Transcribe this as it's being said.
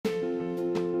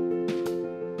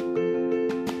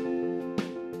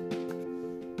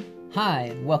Hi,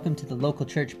 and welcome to the Local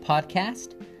Church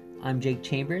Podcast. I'm Jake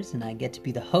Chambers, and I get to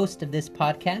be the host of this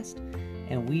podcast.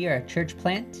 And we are a church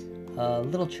plant, a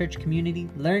little church community,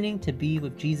 learning to be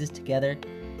with Jesus together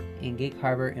in Gig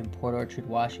Harbor and Port Orchard,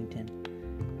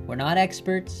 Washington. We're not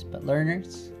experts, but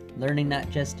learners, learning not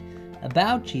just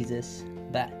about Jesus,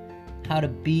 but how to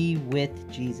be with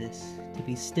Jesus, to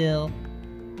be still,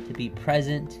 to be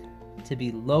present, to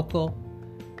be local,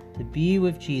 to be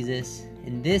with Jesus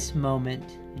in this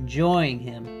moment, enjoying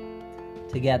Him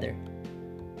together.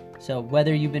 So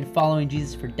whether you've been following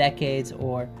Jesus for decades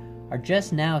or are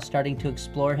just now starting to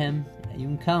explore Him, you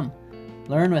can come,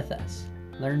 learn with us,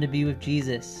 learn to be with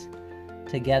Jesus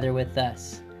together with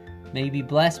us. May you be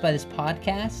blessed by this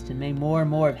podcast, and may more and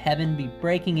more of heaven be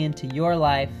breaking into your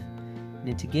life and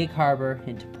into Gig Harbor,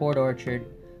 into Port Orchard,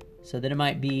 so that it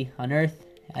might be on earth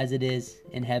as it is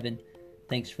in heaven.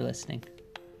 Thanks for listening.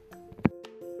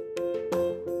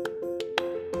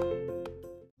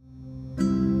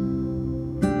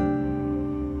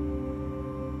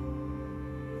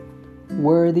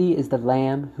 Worthy is the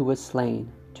Lamb who was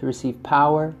slain to receive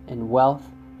power and wealth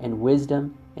and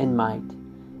wisdom and might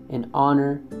and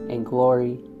honor and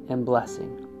glory and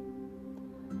blessing.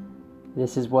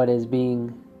 This is what is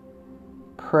being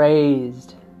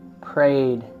praised,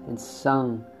 prayed, and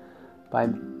sung by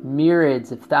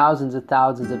myriads of thousands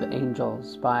of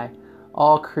angels, by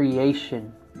all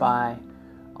creation, by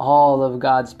all of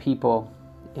God's people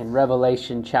in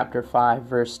Revelation chapter 5,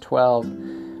 verse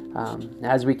 12.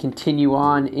 As we continue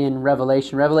on in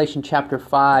Revelation chapter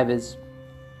 5 is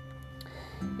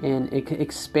an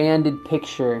expanded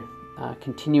picture,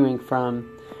 continuing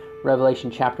from Revelation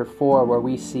chapter 4, where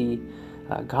we see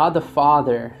God the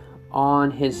Father on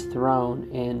His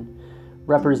throne and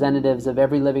representatives of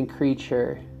every living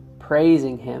creature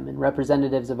praising Him, and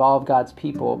representatives of all of God's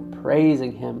people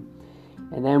praising Him.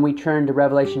 And then we turn to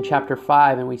Revelation chapter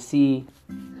 5 and we see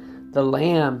the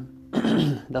Lamb,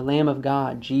 the Lamb of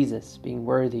God, Jesus, being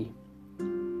worthy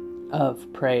of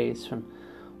praise from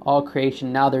all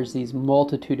creation. Now there's these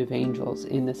multitude of angels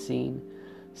in the scene,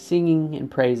 singing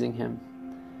and praising Him.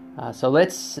 So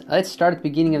let's start at the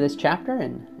beginning of this chapter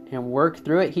and work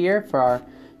through it here for our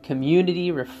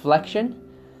community reflection,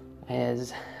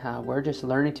 as we're just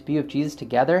learning to be with Jesus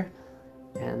together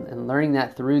and learning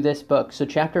that through this book. So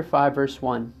chapter 5, verse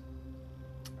 1.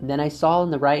 Then I saw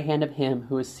in the right hand of Him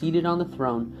who was seated on the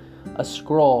throne a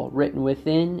scroll written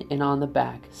within and on the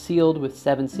back, sealed with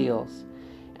 7 seals.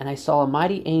 And I saw a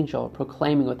mighty angel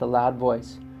proclaiming with a loud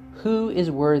voice, "Who is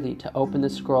worthy to open the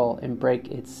scroll and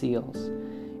break its seals?"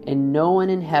 And no one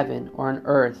in heaven or on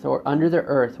earth or under the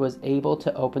earth was able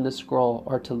to open the scroll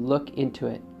or to look into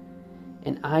it.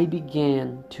 And I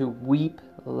began to weep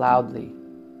loudly,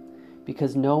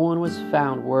 because no one was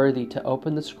found worthy to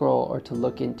open the scroll or to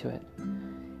look into it.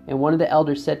 And one of the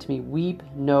elders said to me, "Weep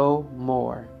no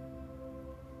more."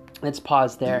 Let's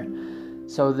pause there.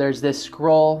 So there's this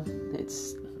scroll.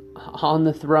 It's on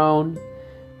the throne.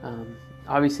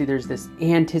 Obviously, there's this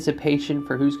anticipation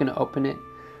for who's going to open it.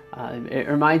 It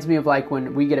reminds me of like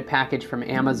when we get a package from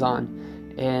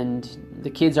Amazon and the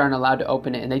kids aren't allowed to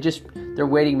open it, and they're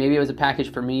waiting. Maybe it was a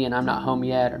package for me and I'm not home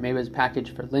yet, or maybe it was a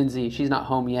package for Lindsay, she's not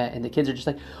home yet, and the kids are just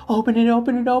like, open it. And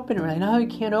we're like, no, you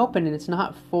can't open it. It's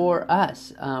not for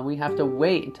us. We have to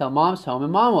wait until mom's home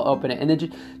and mom will open it. And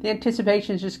then the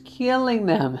anticipation is just killing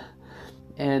them.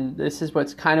 And this is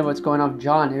what's going on with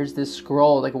John. There's this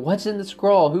scroll. Like, what's in the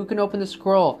scroll? Who can open the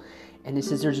scroll? And it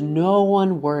says there's no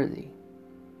one worthy.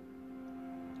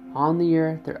 On the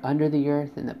earth or under the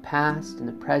earth, in the past, in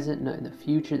the present, in the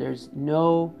future, there's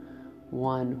no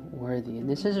one worthy. And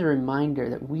this is a reminder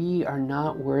that we are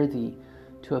not worthy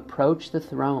to approach the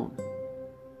throne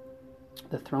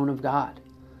of God.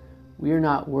 We are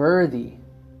not worthy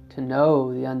to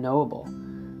know the unknowable.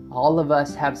 All of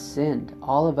us have sinned.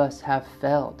 All of us have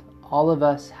failed. All of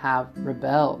us have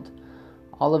rebelled.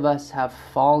 All of us have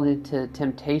fallen into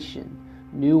temptation,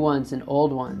 new ones and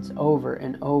old ones, over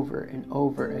and over and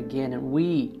over again. And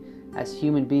we, as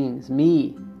human beings,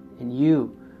 me and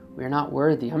you, we're not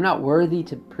worthy. I'm not worthy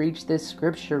to preach this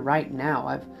scripture right now.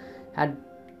 I've had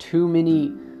too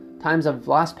many times I've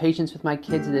lost patience with my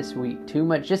kids this week. Too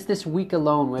much. Just this week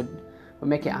alone would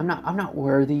make it. I'm not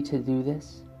worthy to do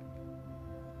this.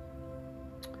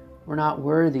 We're not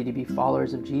worthy to be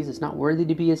followers of Jesus, not worthy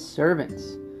to be His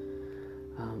servants.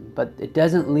 But it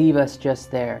doesn't leave us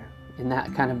just there, in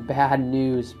that kind of bad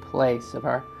news place of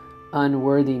our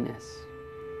unworthiness.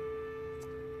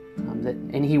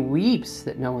 And He weeps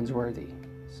that no one's worthy.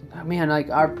 So, man, like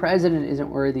our president isn't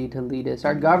worthy to lead us.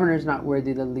 Our governor's not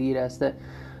worthy to lead us. The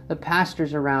The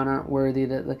pastors around aren't worthy.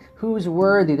 Who's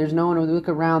worthy? There's no one. Look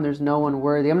around, there's no one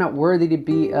worthy. I'm not worthy to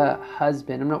be a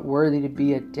husband. I'm not worthy to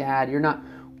be a dad. You're not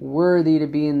worthy to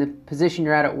be in the position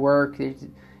you're at work.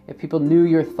 If people knew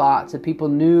your thoughts, if people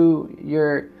knew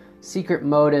your secret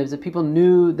motives, if people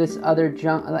knew this other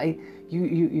junk, like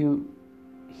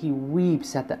he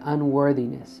weeps at the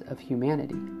unworthiness of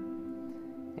humanity.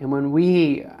 And when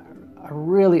we are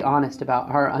really honest about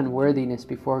our unworthiness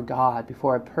before God,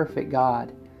 before a perfect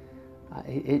God,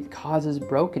 it causes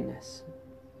brokenness.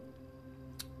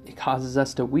 It causes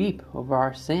us to weep over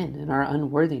our sin and our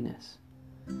unworthiness.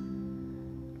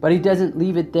 But he doesn't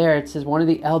leave it there. It says, one of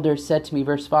the elders said to me,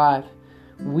 verse 5,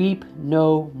 weep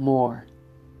no more.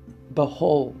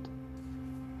 Behold.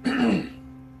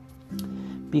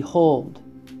 Behold.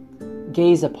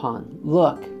 Gaze upon.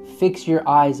 Look. Fix your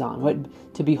eyes on. What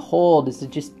to behold is to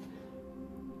just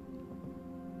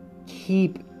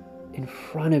keep in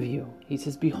front of you. He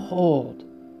says, behold,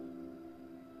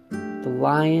 the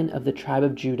Lion of the tribe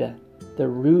of Judah, the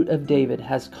Root of David,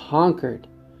 has conquered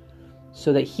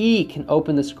so that he can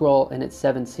open the scroll and its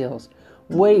 7 seals.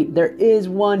 Wait, there is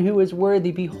one who is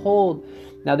worthy. Behold.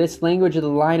 Now this language of the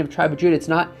Lion of the tribe of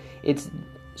Judah, it's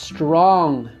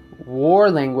strong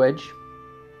war language.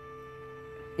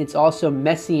 It's also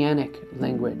messianic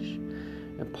language.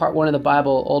 Part 1 of the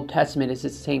Bible, Old Testament, is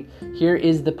saying, here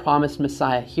is the promised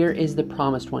Messiah. Here is the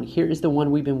promised one. Here is the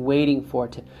one we've been waiting for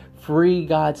to free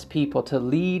God's people, to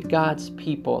lead God's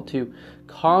people, to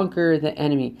conquer the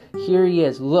enemy. Here he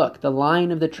is. Look, the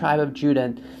Lion of the tribe of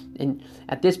Judah. And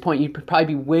at this point, you'd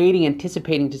probably be waiting,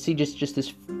 anticipating to see just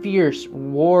this fierce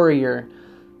warrior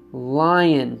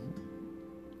lion.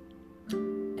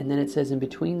 And then it says, in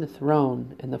between the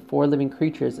throne and the 4 living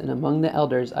creatures and among the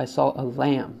elders, I saw a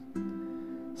lamb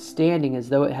standing as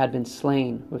though it had been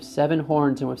slain, with 7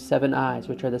 horns and with 7 eyes,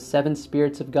 which are the 7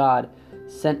 spirits of God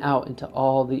sent out into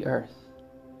all the earth.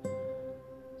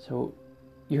 So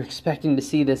you're expecting to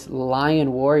see this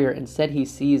lion warrior. Instead, he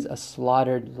sees a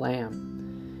slaughtered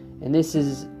lamb. And this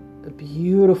is a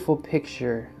beautiful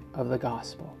picture of the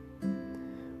gospel.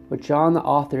 What John the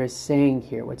author is saying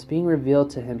here, what's being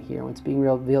revealed to him here, what's being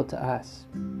revealed to us,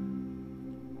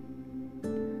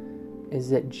 is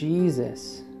that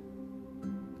Jesus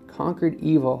conquered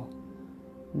evil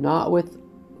not with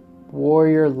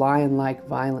warrior lion-like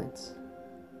violence,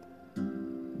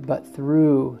 but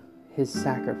through his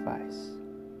sacrifice.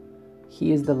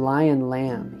 He is the lion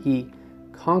lamb. He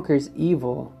conquers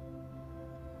evil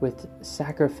with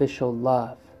sacrificial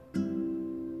love.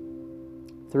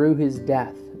 Through his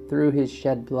death, through his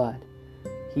shed blood,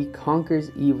 he conquers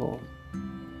evil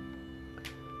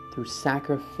through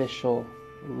sacrificial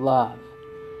love.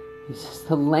 This is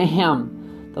the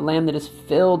lamb that is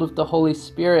filled with the Holy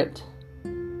Spirit.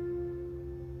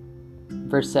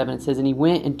 Verse 7, it says, and he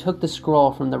went and took the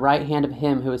scroll from the right hand of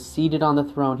him who is seated on the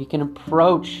throne. He can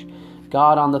approach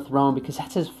God on the throne because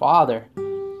that's his Father.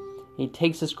 He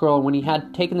takes the scroll, and when he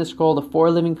had taken the scroll, the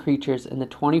 4 living creatures and the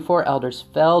 24 elders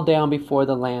fell down before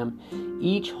the Lamb,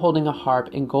 each holding a harp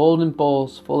and golden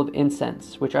bowls full of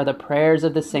incense, which are the prayers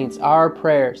of the saints, our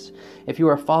prayers. If you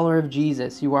are a follower of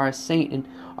Jesus, you are a saint, and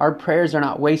our prayers are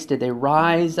not wasted. They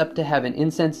rise up to heaven.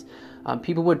 Incense,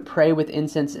 people would pray with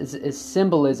incense as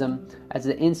symbolism. As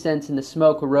the incense and the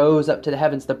smoke rose up to the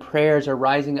heavens, the prayers are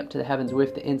rising up to the heavens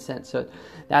with the incense. So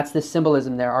that's the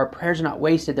symbolism there. Our prayers are not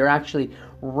wasted. They're actually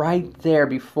right there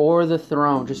before the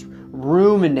throne, just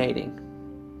ruminating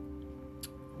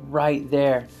right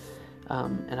there.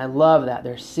 And I love that.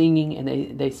 They're singing,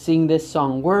 and they sing this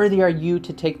song, worthy are you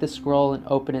to take the scroll and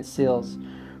open its seals.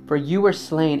 For you were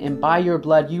slain, and by your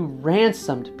blood you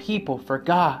ransomed people for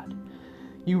God.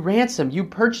 You ransomed, you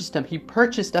purchased them. He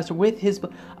purchased us with his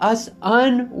blood. Us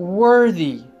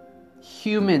unworthy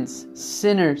humans,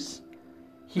 sinners.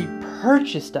 He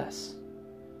purchased us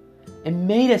and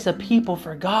made us a people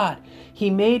for God. He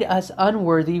made us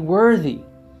unworthy worthy.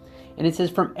 And it says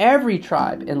from every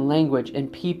tribe and language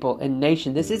and people and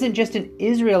nation. This isn't just an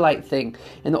Israelite thing.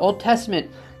 In the Old Testament,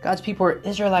 God's people were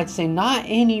Israelites saying, not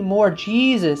anymore.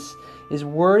 Jesus is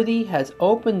worthy, has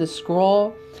opened the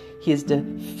scroll. He has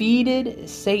defeated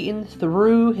Satan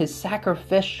through his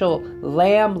sacrificial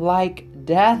lamb-like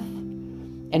death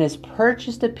and has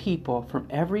purchased a people from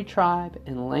every tribe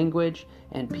and language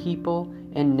and people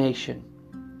and nation.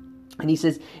 And he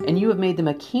says, and you have made them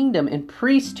a kingdom and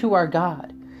priests to our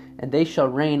God, and they shall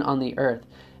reign on the earth.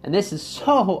 And this is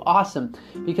so awesome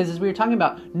because as we were talking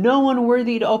about, no one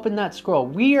worthy to open that scroll.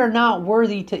 We are not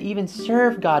worthy to even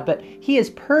serve God, but he has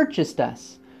purchased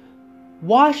us,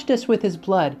 washed us with his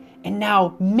blood, and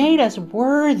now made us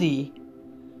worthy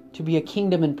to be a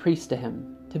kingdom and priest to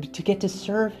him, to get to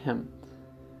serve him.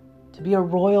 to be a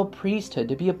royal priesthood,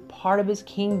 to be a part of his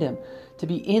kingdom, to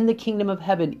be in the kingdom of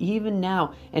heaven even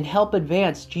now and help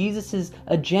advance Jesus'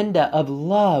 agenda of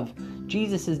love,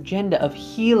 Jesus' agenda of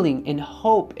healing and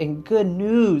hope and good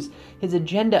news, his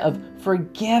agenda of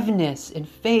forgiveness and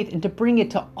faith, and to bring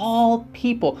it to all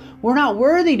people. We're not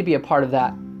worthy to be a part of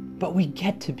that, but we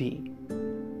get to be.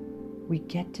 We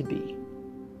get to be.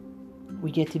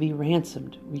 We get to be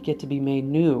ransomed. We get to be made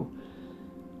new.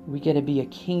 We get to be a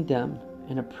kingdom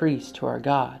and a priest to our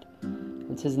God.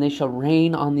 It says, and they shall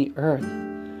reign on the earth.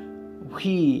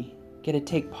 We get to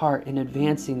take part in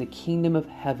advancing the kingdom of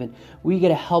heaven. We get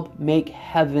to help make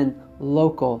heaven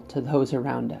local to those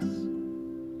around us.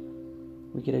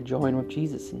 We get to join with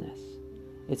Jesus in this.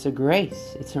 It's a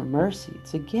grace. It's a mercy.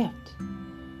 It's a gift.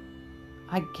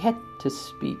 I get to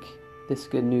speak this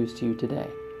good news to you today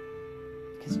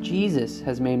because Jesus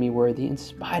has made me worthy in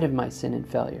spite of my sin and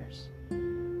failures.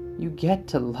 You get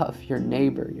to love your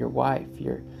neighbor, your wife,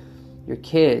 your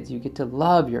kids. You get to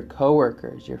love your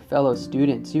coworkers, your fellow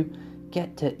students. You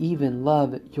get to even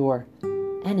love your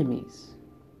enemies,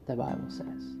 the Bible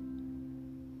says.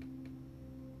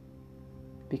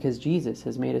 Because Jesus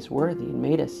has made us worthy and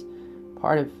made us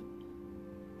part of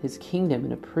his kingdom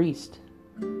and a priest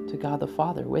to God the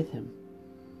Father with him.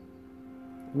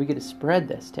 We get to spread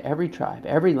this to every tribe,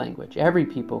 every language, every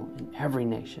people, and every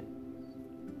nation.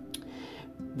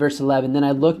 Verse 11, then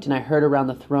I looked and I heard around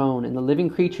the throne and the living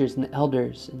creatures and the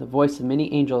elders and the voice of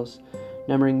many angels,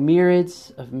 numbering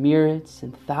myriads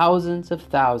and thousands of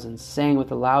thousands, saying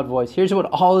with a loud voice. Here's what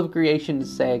all of creation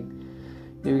is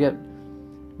saying. We got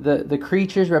the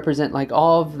creatures represent like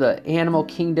all of the animal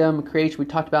kingdom creation. We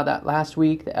talked about that last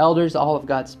week. The elders, all of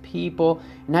God's people.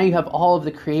 And now you have all of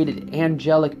the created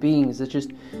angelic beings. It's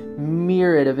just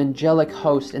myriad of angelic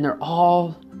hosts, and they're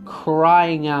all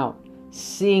crying out,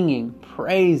 singing,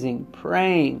 praising,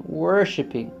 praying,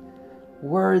 worshiping.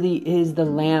 Worthy is the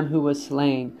Lamb who was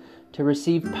slain to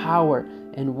receive power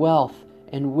and wealth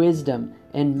and wisdom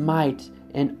and might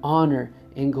and honor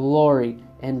and glory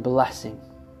and blessing.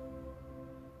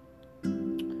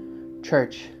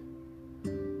 Church,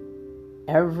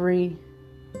 every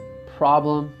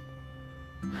problem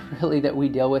really that we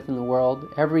deal with in the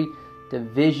world, every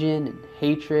division and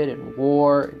hatred and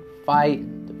war and fight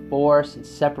and divorce and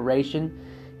separation,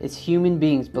 it's human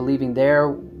beings believing they're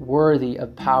worthy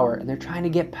of power, and they're trying to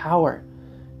get power.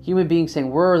 Human beings saying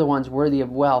we're the ones worthy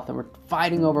of wealth, and we're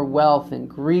fighting over wealth, and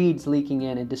greed's leaking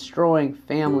in and destroying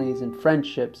families and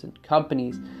friendships and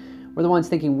companies. We're the ones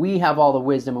thinking we have all the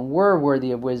wisdom and we're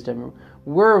worthy of wisdom.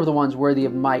 We're the ones worthy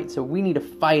of might, so we need to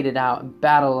fight it out and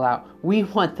battle it out. We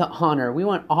want the honor. We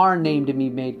want our name to be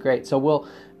made great, so we'll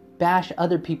bash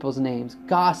other people's names.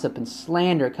 Gossip and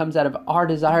slander comes out of our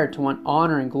desire to want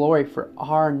honor and glory for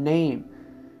our name.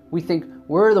 We think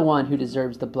we're the one who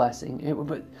deserves the blessing.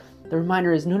 But the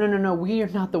reminder is, no. We are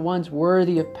not the ones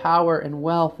worthy of power and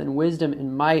wealth and wisdom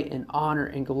and might and honor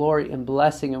and glory and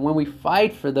blessing. And when we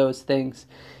fight for those things,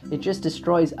 it just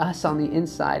destroys us on the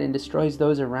inside and destroys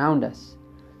those around us.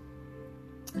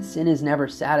 Sin is never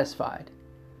satisfied.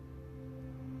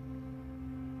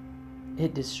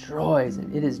 It destroys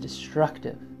and it is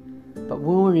destructive. But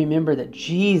when we remember that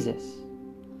Jesus,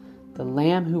 the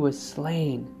Lamb who was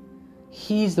slain,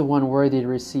 he's the one worthy to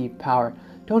receive power.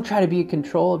 Don't try to be in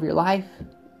control of your life.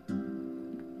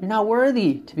 You're not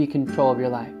worthy to be in control of your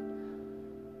life.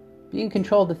 Be in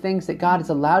control of the things that God has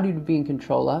allowed you to be in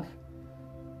control of,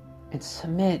 and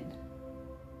submit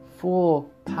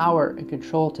full power and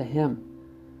control to him.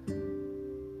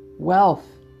 Wealth.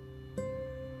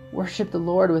 Worship the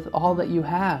Lord with all that you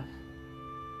have.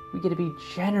 We get to be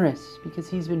generous because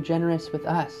he's been generous with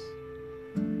us.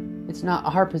 It's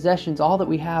not our possessions. All that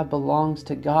we have belongs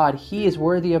to God. He is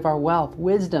worthy of our wealth.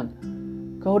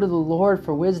 Wisdom. Go to the Lord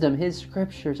for wisdom. His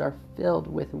scriptures are filled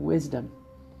with wisdom.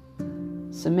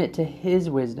 Submit to his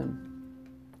wisdom.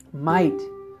 Might.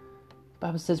 The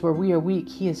Bible says where we are weak,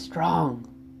 he is strong.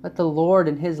 Let the Lord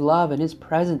and his love and his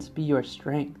presence be your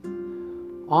strength.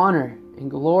 Honor and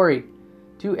glory.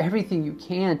 Do everything you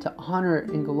can to honor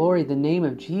and glory the name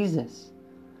of Jesus.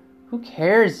 Who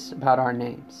cares about our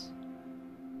names?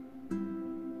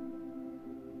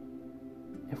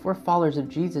 If we're followers of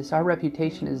Jesus, our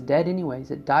reputation is dead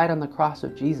anyways. It died on the cross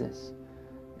of Jesus.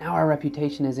 Now our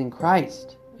reputation is in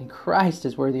Christ. And Christ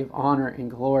is worthy of honor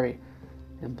and glory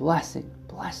and blessing.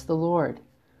 Bless the Lord.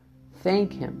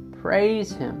 Thank him.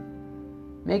 Praise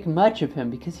him. Make much of him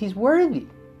because he's worthy.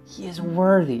 He is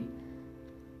worthy.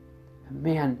 And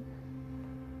man,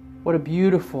 what a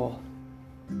beautiful,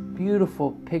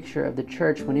 beautiful picture of the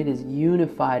church when it is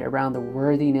unified around the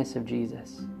worthiness of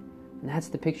Jesus. And that's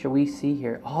the picture we see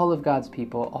here. All of God's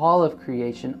people, all of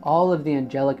creation, all of the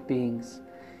angelic beings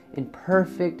in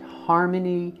perfect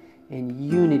harmony and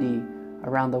unity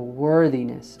around the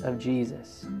worthiness of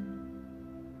Jesus.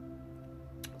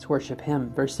 Let's worship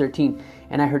Him. Verse 13,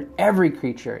 and I heard every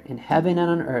creature in heaven and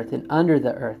on earth and under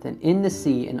the earth and in the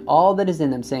sea and all that is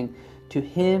in them saying, to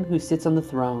Him who sits on the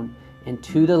throne and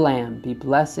to the Lamb be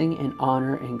blessing and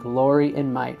honor and glory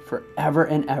and might forever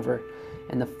and ever.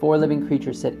 And the four living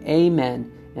creatures said,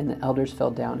 Amen. And the elders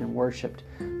fell down and worshipped.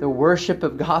 The worship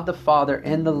of God the Father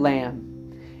and the Lamb.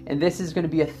 And this is going to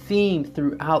be a theme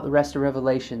throughout the rest of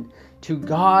Revelation. To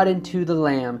God and to the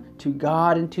Lamb, to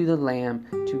God and to the Lamb,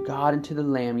 to God and to the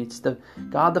Lamb. It's the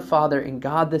God the Father and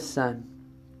God the Son.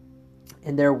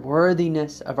 And their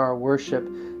worthiness of our worship,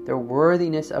 their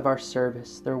worthiness of our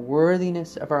service, their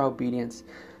worthiness of our obedience,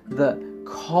 the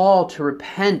call to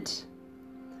repent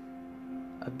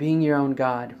of being your own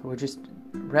God.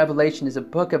 Revelation is a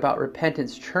book about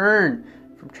repentance. Turn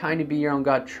from trying to be your own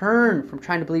God. Turn from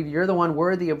trying to believe you're the one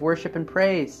worthy of worship and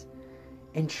praise.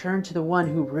 And turn to the one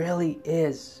who really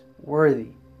is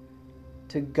worthy.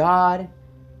 To God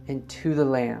and to the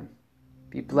Lamb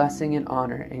be blessing and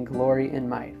honor and glory and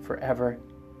might forever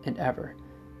and ever.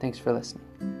 Thanks for listening.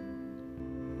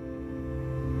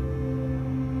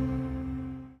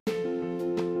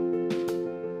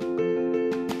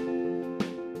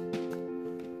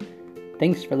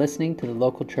 Thanks for listening to the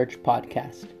Local Church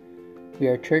Podcast. We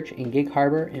are a church in Gig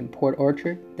Harbor in Port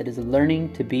Orchard that is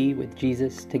learning to be with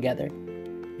Jesus together.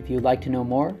 If you would like to know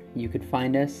more, you could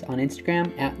find us on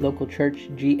Instagram at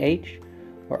localchurchgh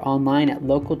or online at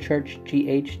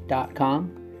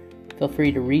localchurchgh.com. Feel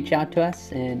free to reach out to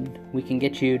us and we can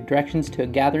get you directions to a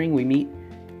gathering. We meet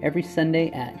every Sunday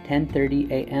at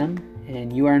 10:30 a.m.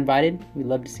 and you are invited. We'd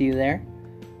love to see you there.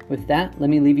 With that,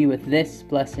 let me leave you with this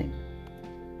blessing.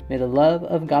 May the love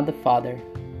of God the Father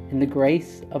and the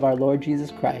grace of our Lord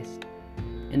Jesus Christ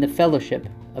and the fellowship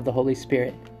of the Holy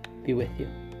Spirit be with you.